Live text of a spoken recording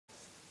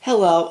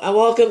Hello and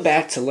welcome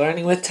back to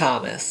Learning with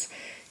Thomas.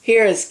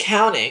 Here is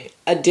counting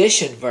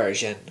addition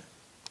version.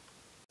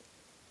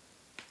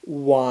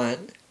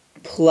 1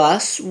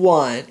 plus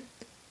 1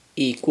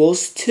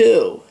 equals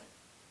 2.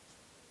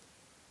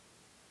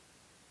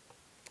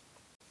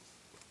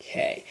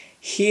 Okay,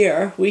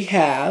 here we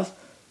have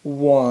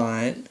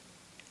 2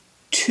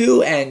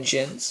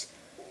 engines,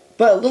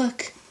 but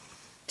look,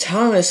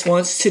 Thomas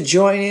wants to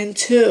join in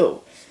too.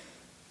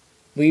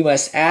 We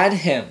must add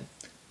him.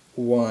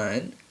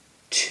 1,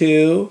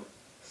 2,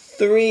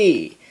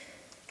 3.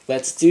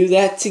 Let's do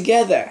that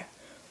together.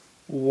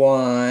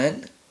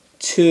 1,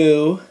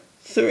 2,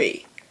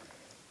 3.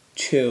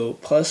 2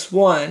 plus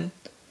 1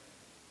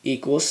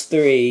 equals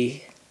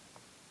 3.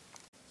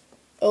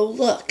 Oh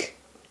look,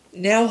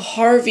 now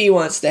Harvey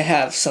wants to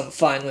have some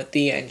fun with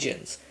the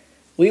engines.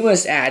 We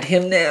must add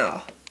him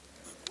now.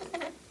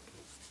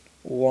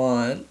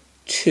 1,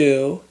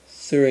 2,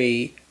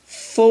 3,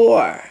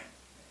 4.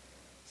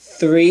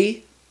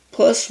 3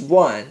 plus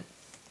 1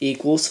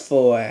 equals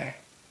 4.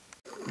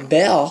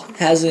 Belle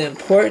has an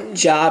important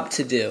job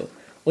to do.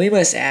 We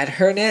must add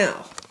her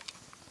now.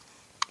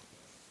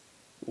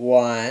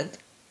 1,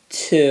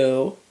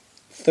 2,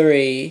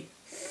 3,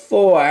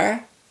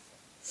 4,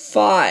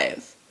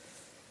 5.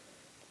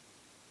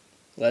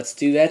 Let's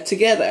do that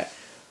together.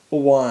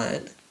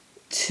 1,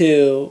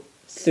 2,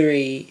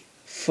 3,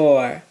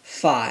 4,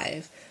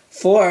 5.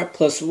 4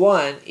 plus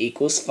 1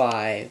 equals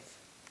 5.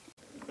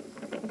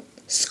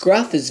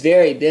 Scruff is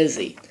very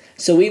busy,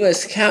 so we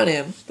must count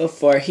him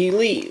before he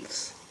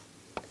leaves.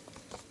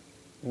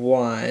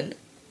 1,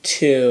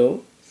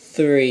 2,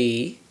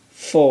 3,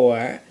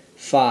 4,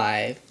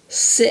 5,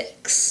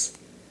 6.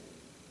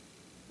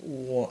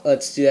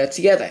 Let's do that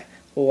together.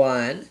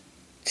 1,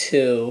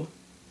 2,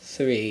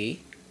 3,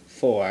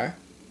 4,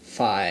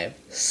 5,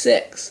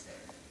 6.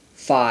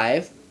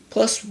 5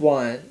 plus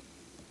 1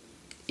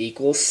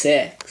 equals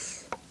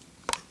 6.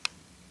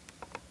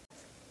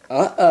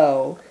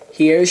 Uh-oh.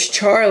 Here's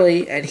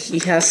Charlie, and he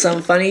has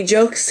some funny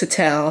jokes to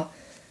tell.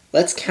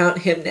 Let's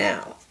count him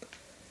now.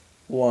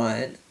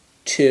 1,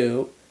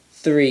 2,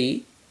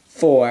 3,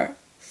 4,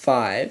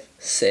 5,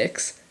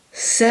 6,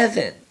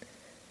 7.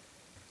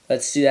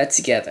 Let's do that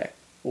together.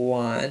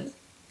 1,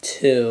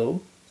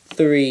 2,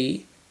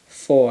 3,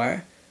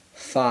 4,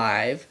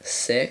 5,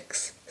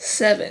 6,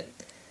 7.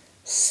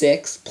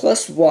 6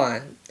 plus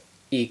 1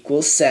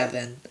 equals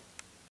 7.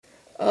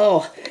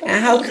 Oh,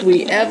 and how could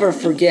we ever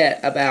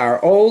forget about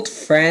our old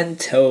friend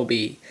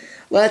Toby?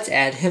 Let's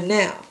add him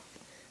now.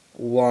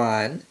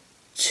 1,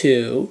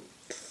 2,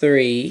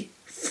 3,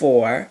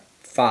 4,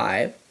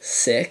 5,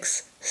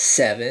 6,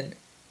 7,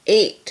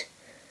 8.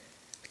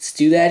 Let's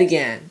do that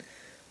again.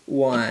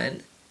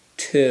 1,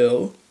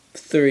 2,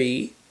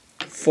 3,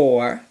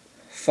 4,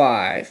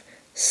 5,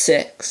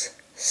 6,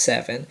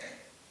 7,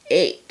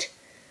 8.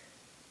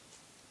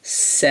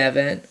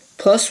 7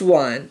 plus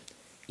 1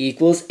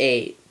 equals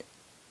 8.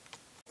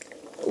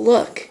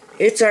 Look,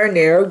 it's our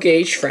narrow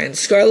gauge friend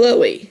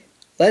Scarloey.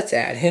 Let's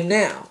add him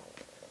now.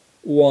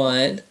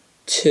 1,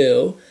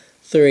 2,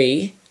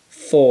 3,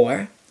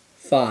 4,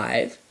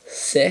 5,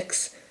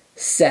 6,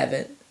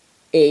 7,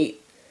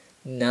 8,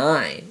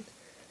 9.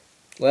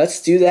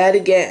 Let's do that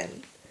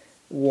again.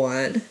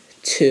 1,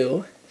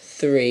 2,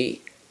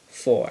 3,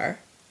 4,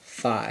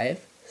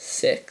 5,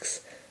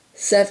 6,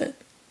 7,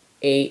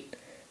 8,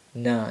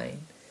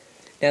 9.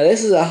 Now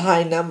this is a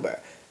high number,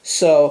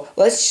 so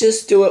let's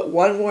just do it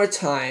one more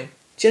time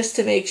just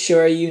to make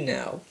sure you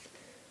know.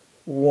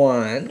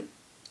 1,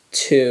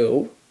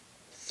 2,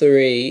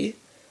 3,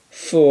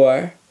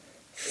 4,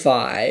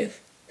 5,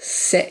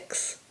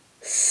 6,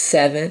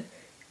 7,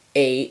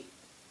 8,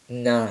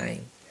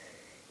 9.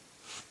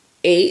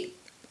 8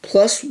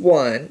 plus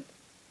 1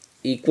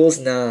 equals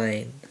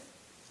 9.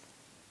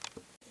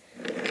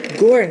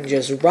 Gordon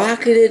just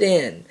rocketed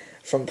in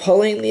from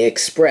pulling the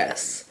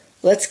express.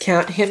 Let's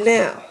count him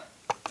now.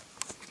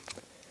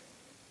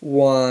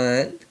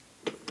 1,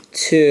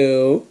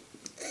 2,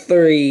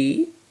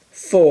 3,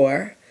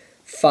 4,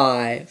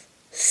 5,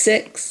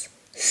 6,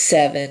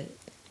 7,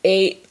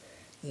 8,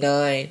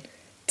 9,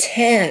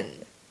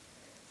 10.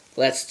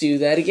 Let's do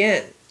that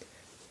again.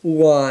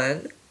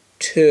 1,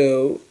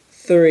 2,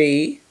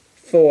 3,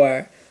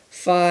 4,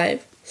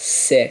 5,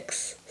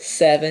 6,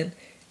 7,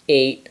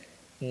 8,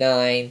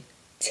 9,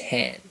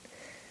 10.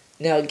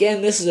 Now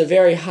again, this is a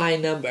very high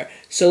number,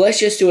 so let's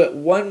just do it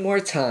one more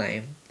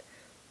time.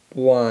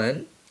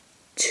 1,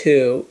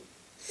 2,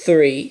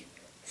 3,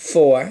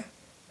 4,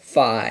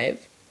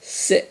 5,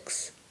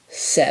 6,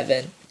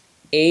 7,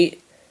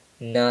 8,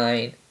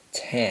 9,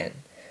 10.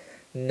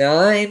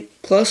 9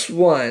 plus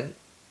 1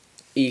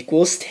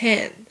 equals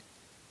 10.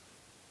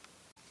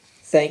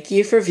 Thank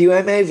you for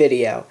viewing my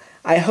video.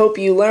 I hope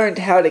you learned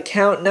how to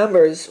count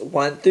numbers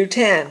 1 through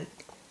 10.